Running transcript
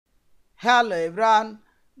Hello everyone,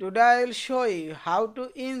 today I will show you how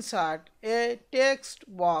to insert a text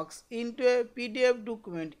box into a PDF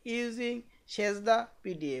document using Sejda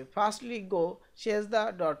PDF. Firstly go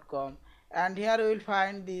sejda.com and here you will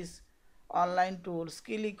find this online tools.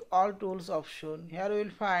 Click all tools option. Here you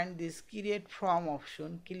will find this create from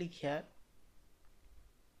option. Click here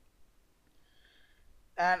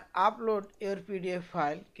and upload your PDF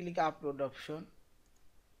file. Click upload option.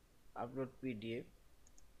 Upload PDF.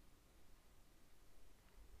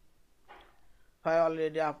 File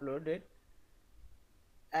already uploaded.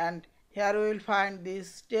 And here we will find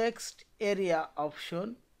this text area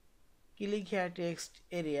option. Click here text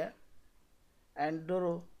area and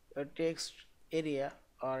draw a text area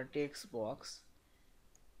or text box.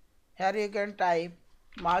 Here you can type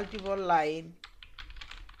multiple line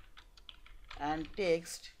and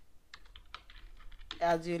text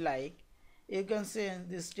as you like. You can change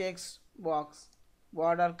this text box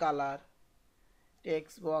border color,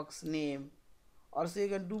 text box name. Also you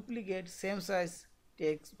can duplicate same size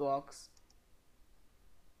text box,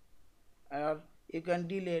 or you can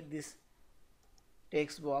delete this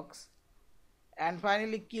text box. And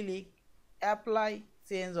finally click apply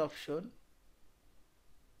change option,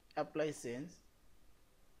 apply change,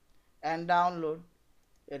 and download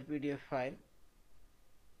your PDF file.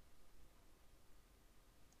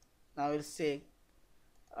 Now we'll check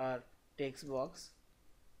our text box.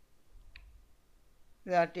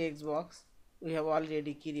 The text box we have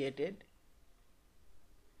already created.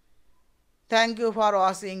 Thank you for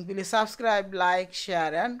watching. Please subscribe, like,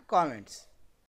 share and comments.